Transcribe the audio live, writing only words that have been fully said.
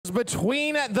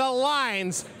between the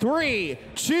lines. 3,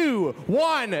 2,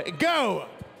 1, go.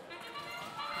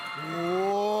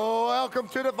 Welcome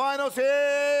to the finals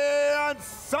here on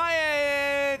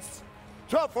Science.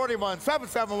 1241,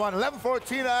 771,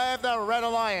 1114. I have the Red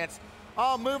Alliance.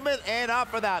 All movement and out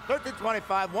for that.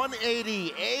 1325,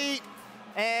 188,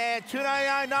 and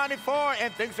 299.94.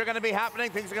 And things are going to be happening.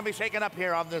 Things are going to be shaking up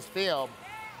here on this field.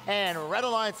 And Red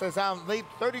Alliance is on lead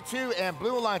 32, and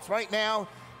Blue Alliance right now.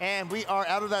 And we are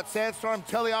out of that sandstorm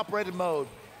teleoperated mode.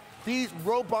 These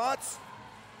robots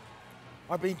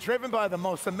are being driven by the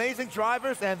most amazing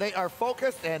drivers, and they are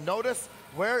focused, and notice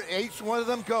where each one of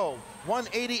them go.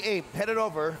 188 headed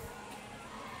over,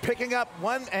 picking up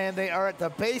one, and they are at the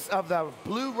base of the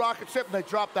blue rocket ship, and they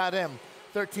drop that in.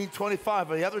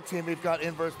 1325. On the other team, we've got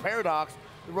Inverse Paradox.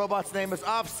 The robot's name is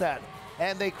Offset,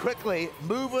 and they quickly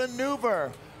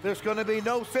maneuver. There's going to be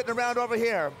no sitting around over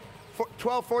here.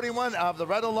 1241 of the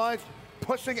Red Alliance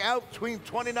pushing out between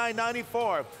 29.94.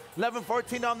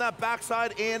 1114 on that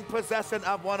backside in possession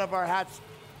of one of our hatch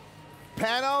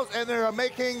panels, and they're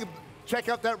making, check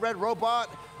out that red robot,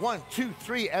 1, 2,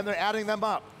 3, and they're adding them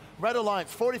up. Red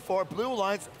Alliance 44, Blue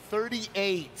Alliance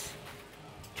 38.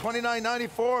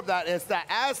 29.94 of that is the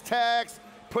Aztecs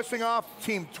pushing off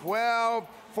team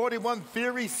 1241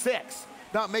 Theory 6,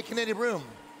 not making any room.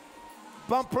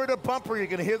 Bumper to bumper, you're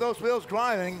gonna hear those wheels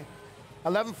grinding.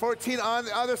 1114 on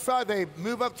the other side, they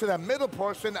move up to the middle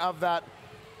portion of that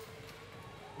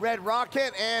red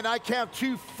rocket, and I count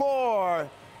 2, 4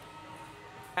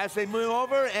 as they move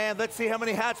over, and let's see how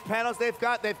many hatch panels they've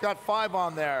got. They've got 5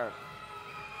 on there.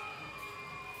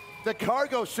 The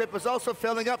cargo ship is also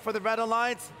filling up for the Red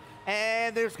Alliance,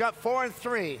 and there's got 4 and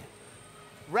 3.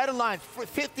 Red Alliance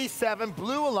 57,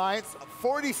 Blue Alliance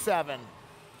 47.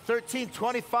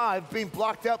 1325 being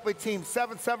blocked out by team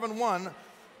 771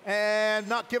 and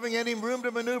not giving any room to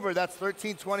maneuver. That's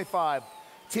 1325.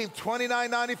 Team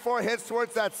 2994 heads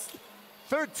towards that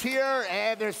third tier,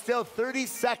 and there's still 30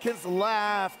 seconds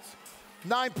left.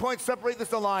 9 points separate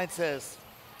these alliances.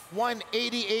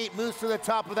 188 moves to the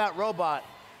top of that robot.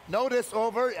 Notice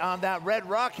over on that red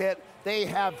rocket, they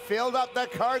have filled up the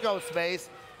cargo space,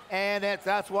 and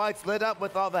that's why it's lit up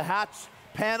with all the hatch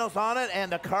panels on it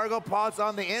and the cargo pods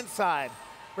on the inside.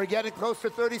 We're getting close to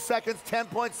 30 seconds. 10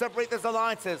 points separate these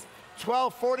alliances.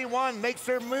 1241 makes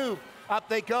her move. Up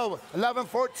they go.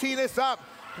 1114 is up.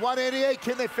 188,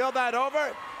 can they fill that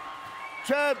over?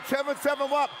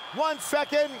 771 up. 1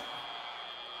 second.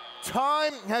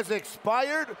 Time has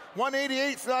expired.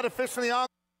 188 is not officially on.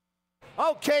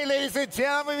 Okay, ladies and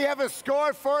gentlemen, we have a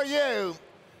score for you.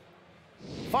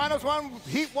 Finals 1,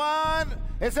 Heat 1.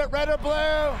 Is it red or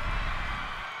blue?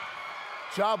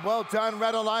 Job well done,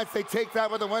 Red Alliance. They take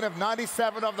that with a win of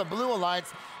 97 of the Blue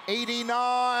Alliance,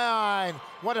 89.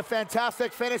 What a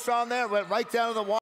fantastic finish on there. Went right down to the wall.